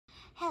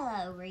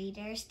Hello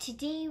readers,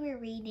 today we're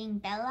reading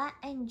Bella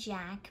and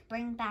Jack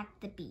Bring Back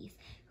the Bees,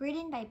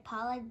 written by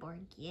Paulette,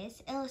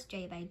 Bourgeois,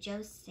 illustrated by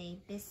Josee,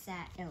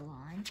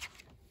 Bisaillon.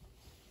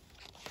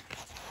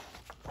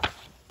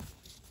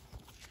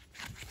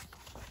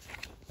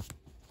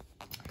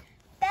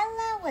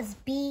 Bella was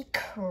bee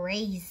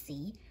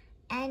crazy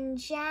and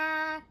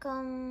Jack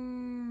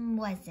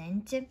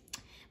wasn't.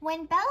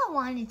 When Bella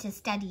wanted to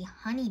study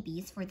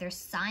honeybees for their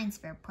science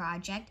fair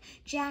project,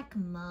 Jack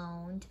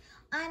moaned,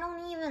 "I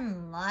don't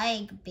even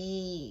like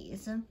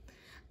bees."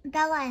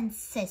 Bella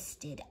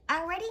insisted,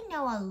 "I already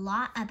know a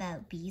lot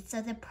about bees,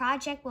 so the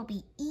project will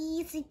be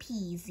easy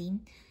peasy."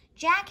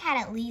 Jack had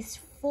at least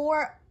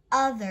 4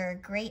 other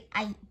great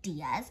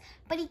ideas,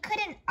 but he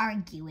couldn't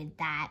argue with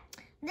that.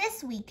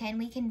 "This weekend,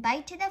 we can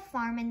bike to the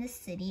farm in the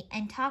city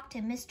and talk to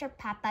Mr.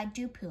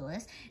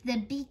 Papadopoulos, the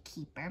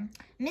beekeeper.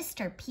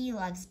 Mr. P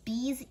loves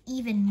bees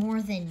even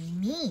more than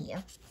me."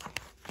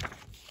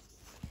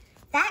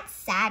 That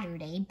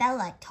Saturday,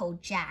 Bella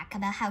told Jack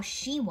about how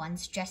she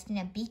once dressed in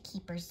a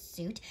beekeeper's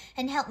suit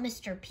and helped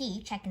Mr.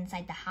 P check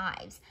inside the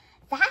hives.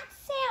 "That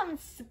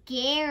sounds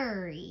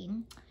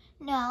scary."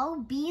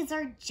 "No, bees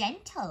are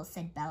gentle,"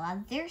 said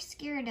Bella. "They're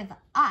scared of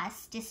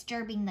us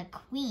disturbing the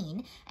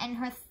queen and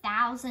her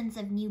thousands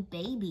of new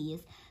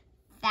babies."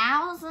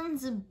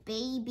 "Thousands of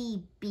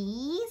baby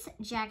bees?"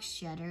 Jack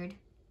shuddered.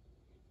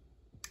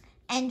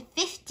 "And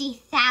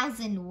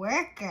 50,000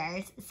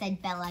 workers,"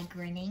 said Bella,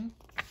 grinning.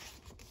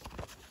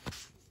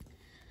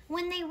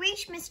 When they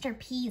reached Mr.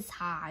 P's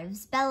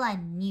hives, Bella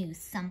knew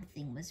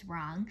something was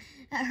wrong.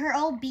 Her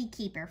old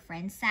beekeeper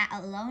friend sat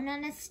alone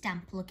on a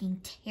stump looking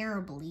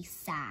terribly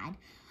sad.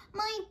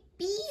 "My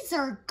bees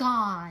are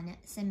gone,"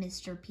 said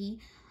Mr.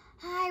 P.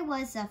 "I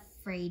was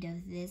afraid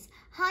of this.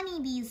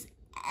 Honeybees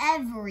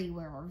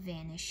everywhere are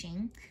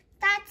vanishing."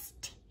 "That's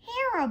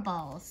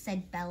terrible,"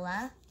 said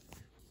Bella.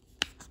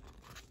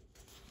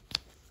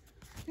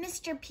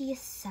 Mr. P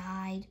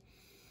sighed.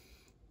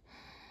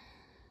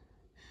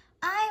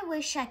 "I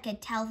wish I could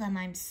tell them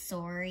I'm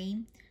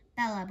sorry."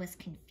 Bella was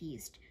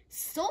confused.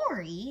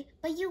 "Sorry?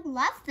 But you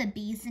loved the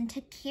bees and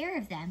took care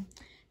of them."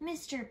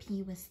 Mr.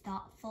 P was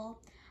thoughtful.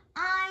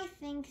 "I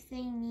think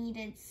they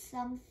needed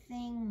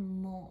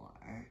something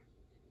more."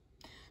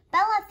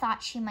 Bella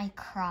thought she might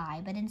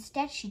cry, but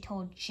instead she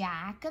told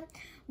Jack,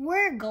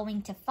 "We're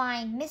going to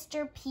find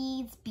Mr.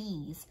 P's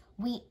bees."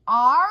 "We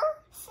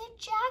are?" said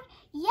Jack.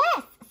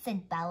 "Yes,"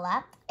 said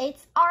Bella.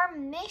 "It's our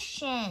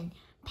mission."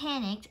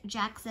 Panicked,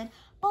 Jack said,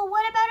 "But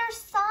what about our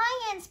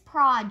science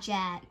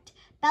project?"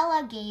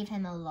 Bella gave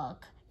him a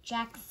look.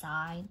 Jack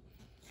sighed.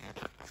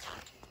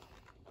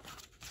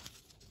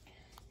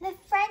 The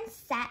friends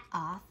set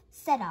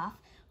off.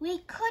 "We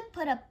could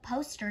put up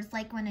posters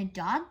like when a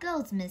dog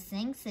goes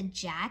missing," said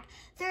Jack.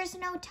 "There's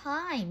no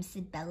time,"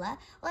 said Bella.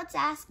 "Let's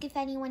ask if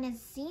anyone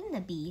has seen the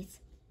bees."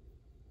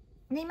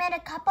 They met a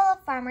couple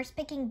of farmers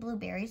picking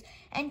blueberries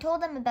and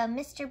told them about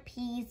Mr.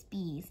 P's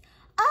bees.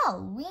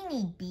 "Oh, we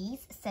need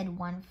bees," said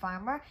one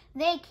farmer.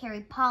 "They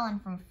carry pollen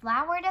from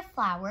flower to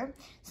flower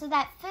so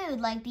that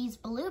food like these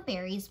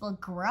blueberries will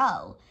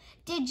grow."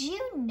 "Did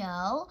you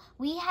know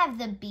we have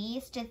the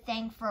bees to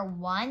thank for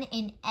 1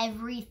 in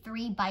every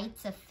 3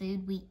 bites of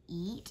food we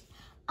eat?"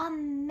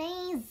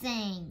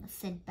 "Amazing,"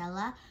 said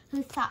Bella,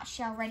 who thought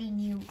she already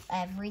knew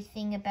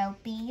everything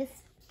about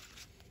bees.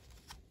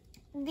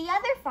 The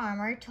other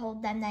farmer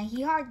told them that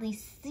he hardly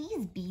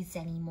sees bees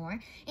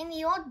anymore. In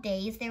the old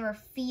days, there were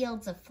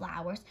fields of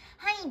flowers.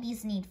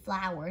 Honeybees need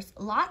flowers,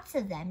 lots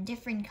of them,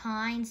 different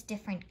kinds,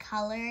 different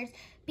colors.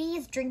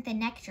 Bees drink the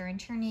nectar and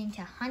turn it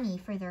into honey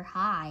for their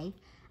hive.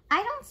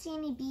 "I don't see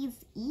any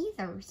bees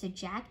either," said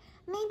Jack.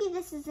 "Maybe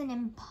this is an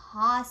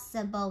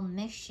impossible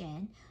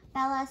mission."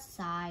 Bella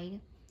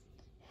sighed.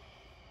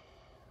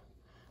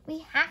 "We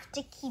have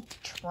to keep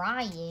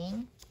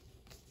trying."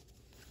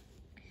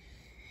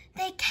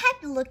 They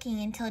kept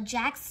looking until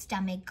Jack's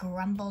stomach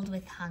grumbled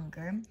with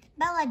hunger.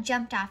 Bella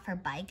jumped off her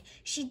bike.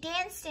 She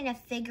danced in a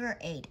figure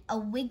 8, a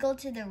wiggle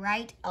to the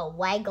right, a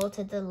waggle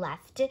to the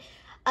left,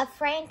 a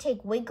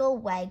frantic wiggle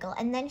waggle,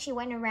 and then she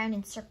went around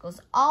in circles,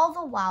 all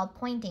the while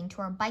pointing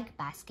to her bike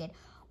basket.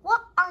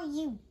 "What are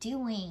you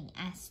doing?"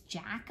 asked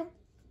Jack.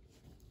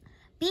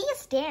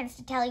 "Bees dance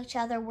to tell each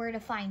other where to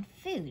find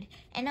food,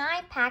 and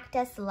I packed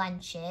us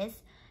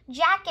lunches."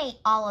 Jack ate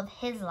all of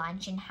his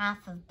lunch and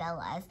half of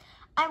Bella's.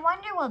 "I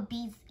wonder what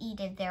bees eat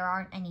if there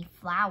aren't any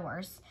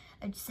flowers,"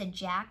 said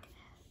Jack.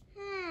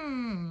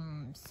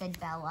 Said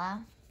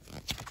Bella.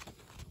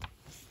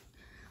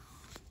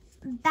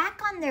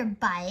 Back on their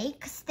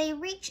bikes, they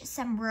reached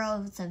some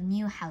rows of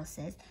new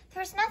houses.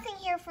 "There's nothing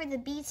here for the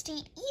bees to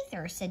eat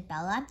either," said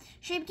Bella.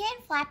 She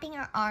began flapping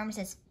her arms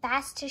as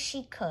fast as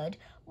she could.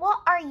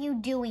 "What are you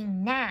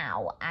doing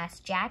now?"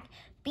 asked Jack.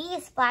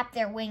 "Bees flap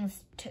their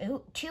wings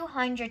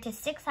 200 to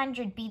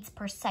 600 beats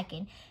per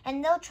second,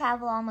 and they'll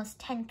travel almost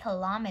 10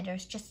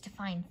 kilometers just to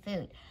find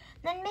food."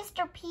 "Then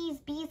Mr. P's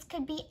bees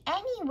could be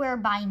anywhere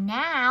by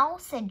now,"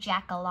 said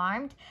Jack,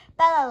 alarmed.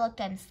 Bella looked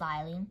at him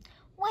slyly.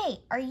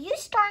 "Wait, are you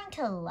starting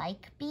to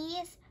like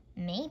bees?"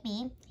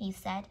 Maybe, he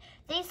said.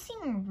 They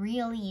seem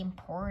really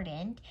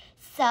important.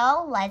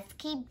 So let's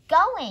keep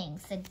going,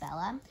 said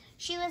Bella.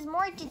 She was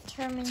more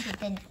determined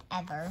than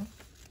ever.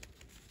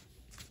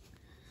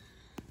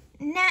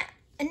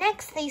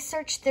 Next, they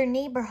searched their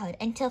neighborhood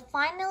until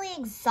finally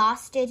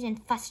exhausted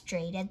and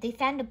frustrated, they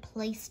found a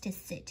place to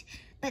sit.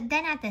 But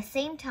then at the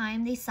same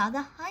time, they saw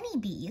the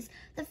honeybees.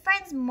 The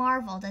friends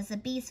marveled as the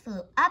bees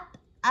flew up,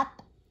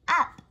 up,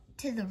 up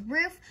to the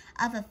roof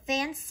of a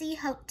fancy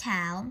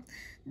hotel.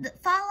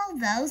 Follow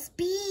those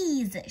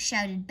bees,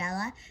 shouted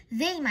Bella.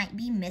 They might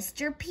be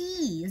Mr.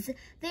 Peas.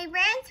 They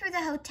ran through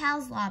the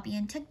hotel's lobby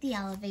and took the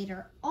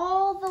elevator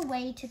all the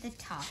way to the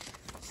top.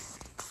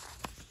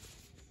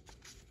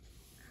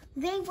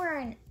 They were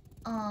in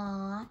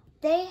awe.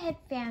 They had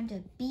found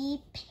a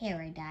bee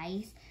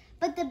paradise,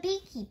 but the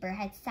beekeeper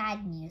had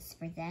sad news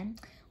for them.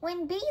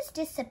 When bees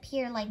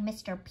disappear like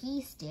Mr.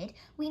 Peas did,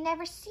 we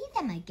never see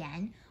them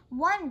again.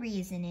 One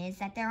reason is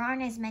that there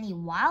aren't as many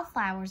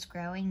wildflowers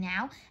growing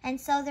now, and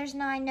so there's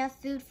not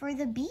enough food for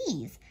the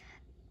bees.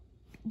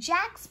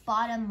 Jack's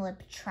bottom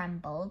lip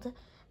trembled.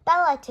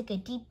 Bella took a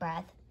deep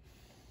breath.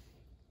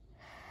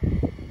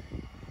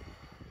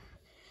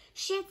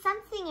 She had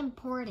something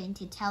important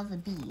to tell the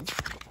bees.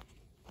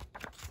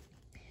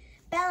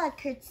 Bella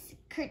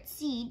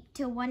curtsied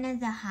to one of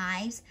the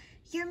hives.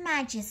 Your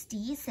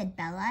Majesty, said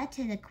Bella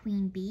to the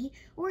queen bee,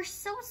 we're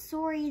so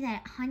sorry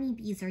that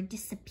honeybees are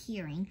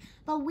disappearing,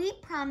 but we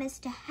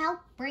promised to help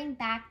bring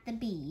back the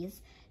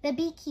bees. The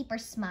beekeeper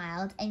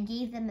smiled and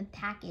gave them a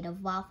packet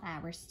of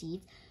wildflower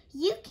seeds.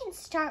 You can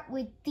start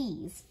with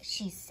these,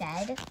 she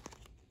said.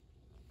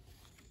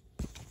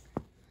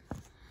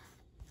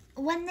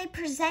 When they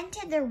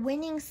presented their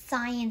winning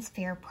science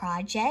fair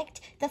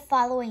project the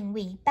following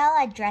week,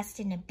 Bella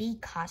dressed in a bee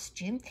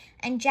costume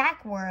and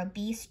Jack wore a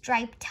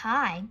bee-striped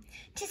tie.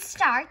 To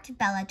start,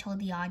 Bella told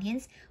the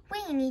audience,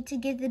 we need to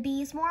give the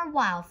bees more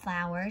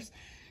wildflowers.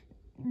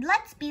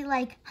 Let's be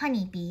like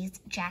honeybees,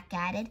 Jack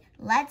added.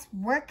 Let's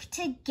work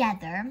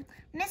together.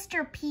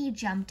 Mr. P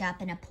jumped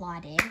up and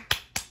applauded.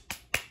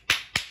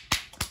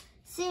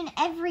 Soon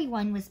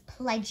everyone was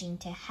pledging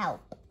to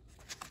help.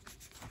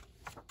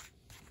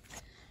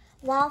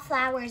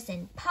 Wildflowers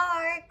in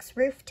parks,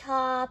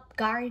 rooftop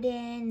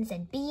gardens,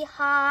 and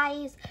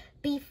beehives,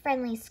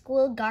 bee-friendly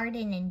school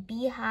garden and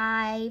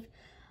beehive,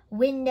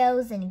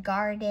 windows and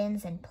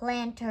gardens and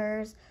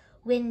planters,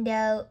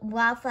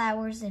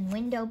 wildflowers in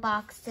window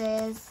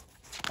boxes.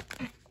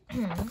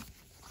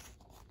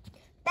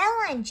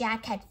 Bella and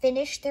Jack had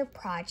finished their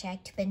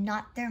project, but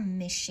not their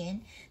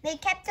mission. They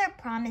kept their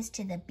promise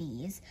to the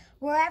bees.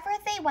 Wherever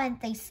they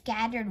went, they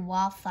scattered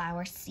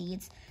wildflower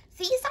seeds.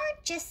 These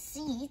aren't just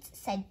seeds,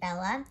 said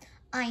Bella.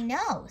 I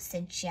know,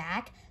 said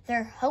Jack.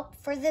 They're hope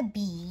for the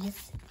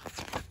bees.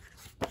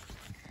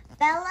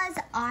 Bella's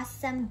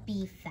awesome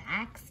bee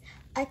facts.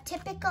 A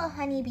typical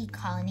honeybee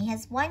colony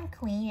has one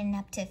queen and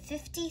up to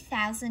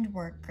 50,000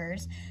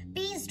 workers.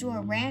 Bees do a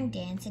round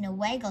dance and a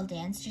waggle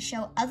dance to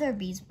show other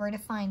bees where to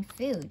find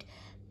food.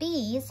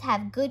 Bees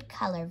have good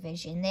color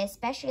vision. They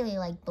especially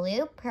like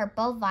blue,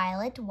 purple,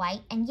 violet,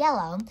 white, and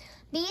yellow.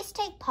 Bees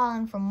take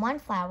pollen from one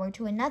flower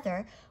to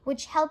another,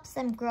 which helps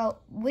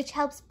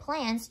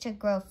plants to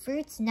grow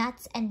fruits,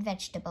 nuts, and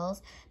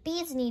vegetables.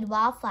 Bees need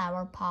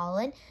wildflower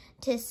pollen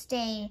to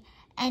stay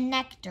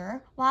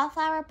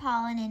wildflower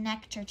pollen and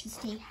nectar to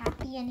stay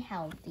happy and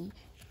healthy.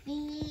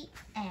 The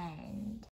end.